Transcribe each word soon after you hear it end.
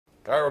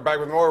All right, we're back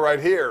with more right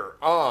here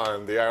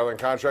on the Ireland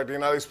Contracting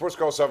United Sports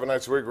Call 7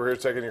 nights a week. We're here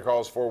taking your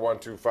calls,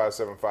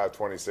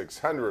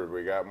 412-575-2600.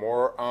 We got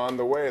more on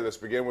the way. Let's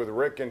begin with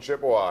Rick in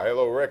Chippewa.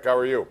 Hello, Rick. How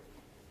are you?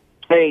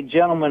 Hey,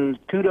 gentlemen,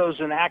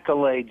 kudos and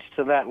accolades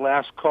to that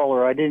last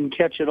caller. I didn't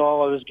catch it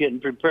all. I was getting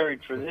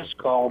prepared for this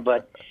call,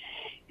 but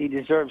he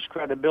deserves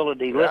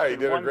credibility. Yeah, Listen, he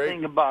did one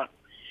thing about...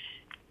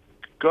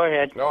 Go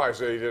ahead. No, I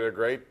say he did a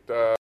great,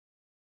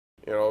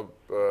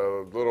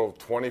 little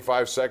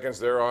 25 seconds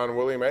there on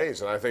Willie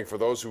Mays. And I think for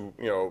those who,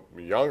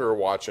 younger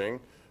watching,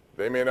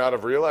 they may not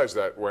have realized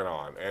that went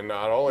on. And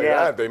not only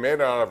that, they may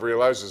not have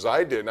realized, as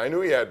I did, and I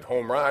knew he had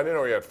home run. I didn't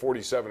know he had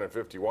 47 and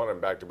 51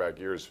 in back-to-back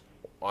years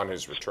on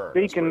his return.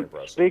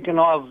 Speaking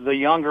of the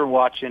younger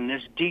watching,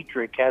 this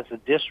Dietrich has a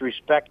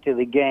disrespect to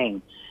the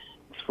game.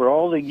 It's for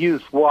all the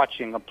youth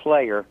watching a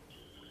player,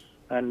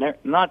 and they're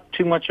not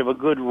too much of a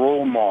good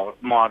role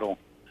model.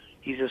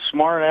 He's a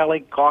smart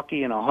aleck,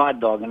 cocky, and a hot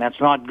dog, and that's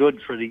not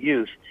good for the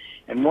youth.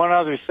 And one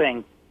other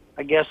thing,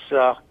 I guess,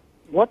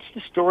 what's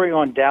the story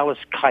on Dallas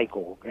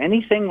Keuchel?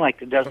 Anything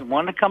like that doesn't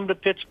want to come to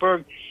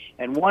Pittsburgh?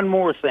 And one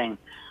more thing,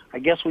 I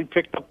guess we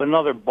picked up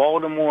another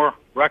Baltimore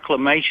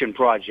reclamation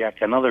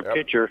project, another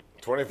pitcher.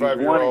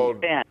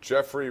 25-year-old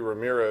Jeffrey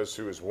Ramirez,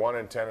 who is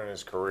 1-10 in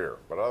his career.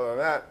 But other than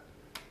that,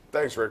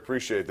 thanks, Rick.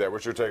 Appreciate that.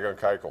 What's your take on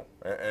Keuchel?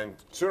 And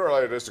sooner or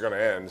later, this is going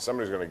to end.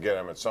 Somebody's going to get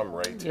him at some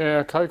rate.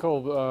 Yeah,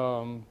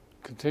 Keuchel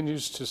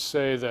continues to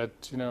say that,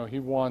 he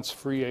wants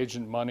free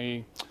agent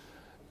money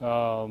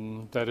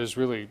that is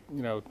really,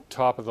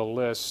 top of the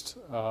list.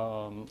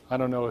 I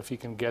don't know if he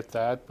can get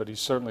that, but he's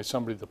certainly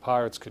somebody the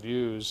Pirates could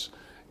use.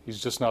 He's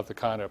just not the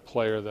kind of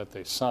player that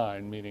they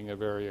sign, meaning a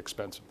very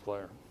expensive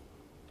player.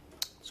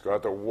 Let's go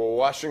out to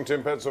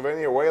Washington,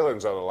 Pennsylvania.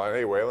 Waylon's on the line.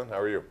 Hey, Waylon, how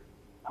are you?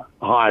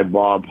 Hi,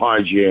 Bob.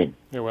 Hi, Gene.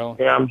 Hey, Waylon.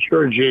 Yeah, I'm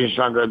sure Gene's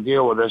not going to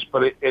deal with this,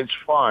 but it's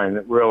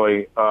fine,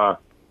 really. I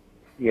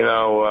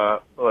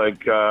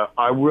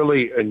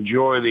really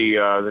enjoy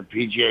the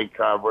PGA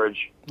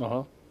coverage.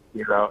 Uh-huh.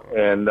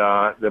 And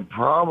the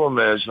problem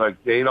is,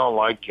 they don't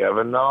like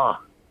Kevin Na.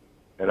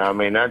 And, I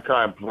mean, that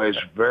guy plays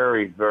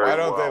very, very well. Why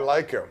don't they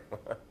like him?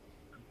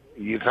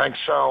 You think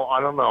so? I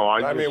don't know.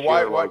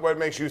 What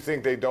makes you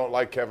think they don't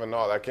like Kevin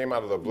Na? That came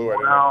out of the blue.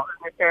 Well,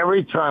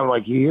 every time,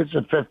 he hits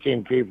a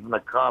 15 feet from the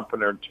cup,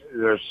 and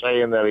they're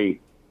saying that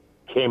he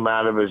came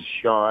out of his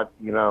shot.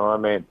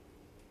 I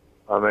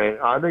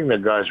think the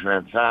guy's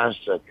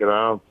fantastic, and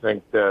I don't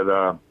think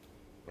that.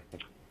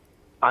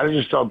 I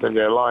just don't think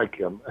they like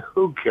him.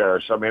 Who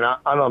cares? I mean,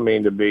 I don't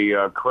mean to be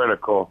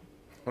critical,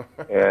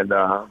 and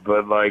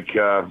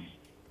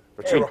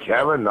but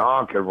Kevin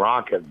Na can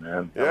rock it,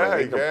 man. Yeah,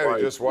 he can.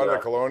 He just won the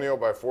Colonial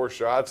by 4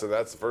 shots, and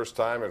that's the first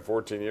time in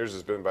 14 years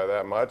it's been by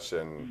that much.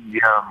 And yeah,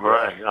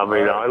 right. I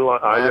mean, I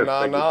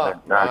just think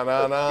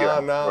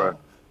right.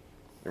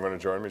 You want to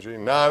join me,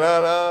 Gene?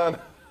 No.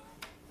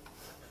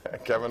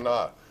 Kevin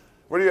Na.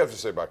 What do you have to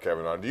say about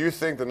Kevin Na? Do you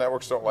think the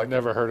networks don't like him?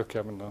 Never heard of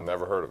Kevin Na.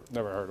 Never heard of him.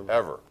 Never heard of him.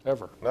 Ever.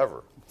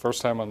 Never.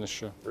 First time on this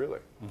show. Really?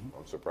 Mm-hmm.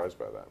 I'm surprised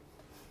by that.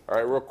 All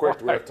right, real quick,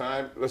 do we have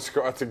time? Let's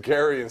go out to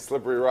Gary in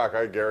Slippery Rock.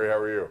 Hi, Gary. How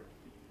are you?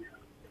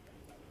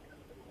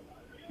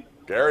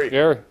 Gary.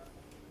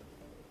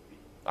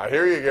 I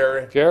hear you,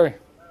 Gary. Gary.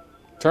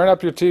 Turn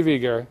up your TV,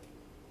 Gary.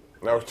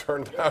 No,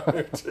 turn down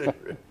your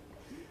TV.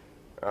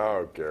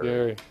 Oh,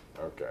 Gary.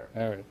 Okay.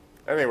 All right.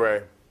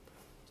 Anyway,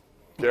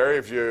 Gary,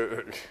 if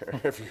you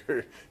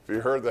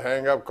heard the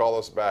hang up, call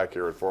us back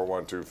here at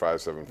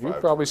 412-575. You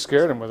probably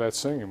scared him with that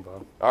singing,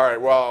 Bob. All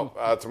right. Well,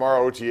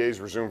 tomorrow OTAs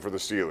resume for the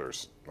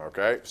Steelers.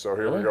 Okay, so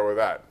here we go with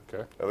that.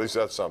 Okay. At least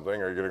that's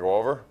something. Are you going to go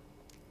over?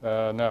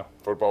 No.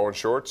 Football in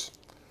shorts?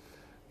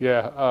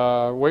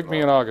 Yeah. Wake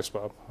me in August,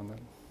 Bob.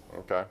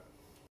 Okay.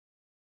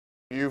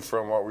 You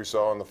from what we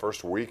saw in the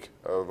first week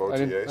of OTAs? I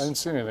didn't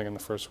see anything in the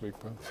first week,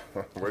 Bob.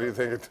 What do you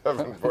think of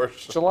Devin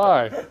Bush?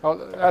 July.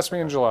 Ask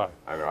me in July.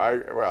 I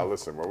know. Well,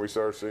 listen, when we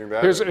start seeing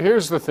that.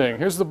 Here's the thing.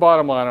 Here's the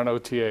bottom line on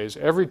OTAs.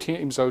 Every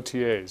team's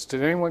OTAs.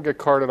 Did anyone get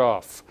carted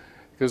off?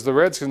 Because the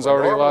Redskins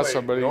already lost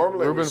somebody.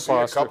 Normally Ruben we see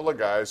Foster. A couple of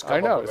guys. I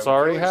know. It's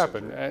already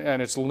happened.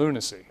 And it's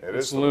lunacy.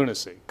 It's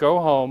lunacy. Go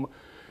home.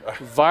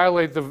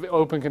 Violate the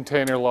open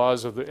container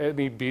laws of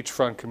any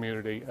beachfront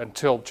community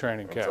until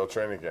training camp. Until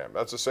training camp.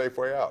 That's a safe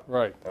way out.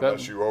 Right.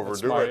 Unless you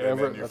overdo it and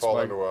then you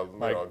fall into a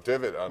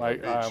divot on the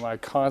beach. My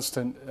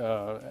constant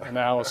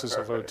analysis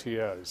of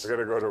OTAs. We're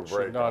going to go to a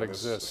break. Should not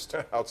exist.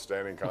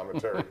 Outstanding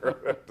commentary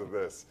after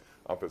this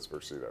on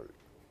Pittsburgh CW.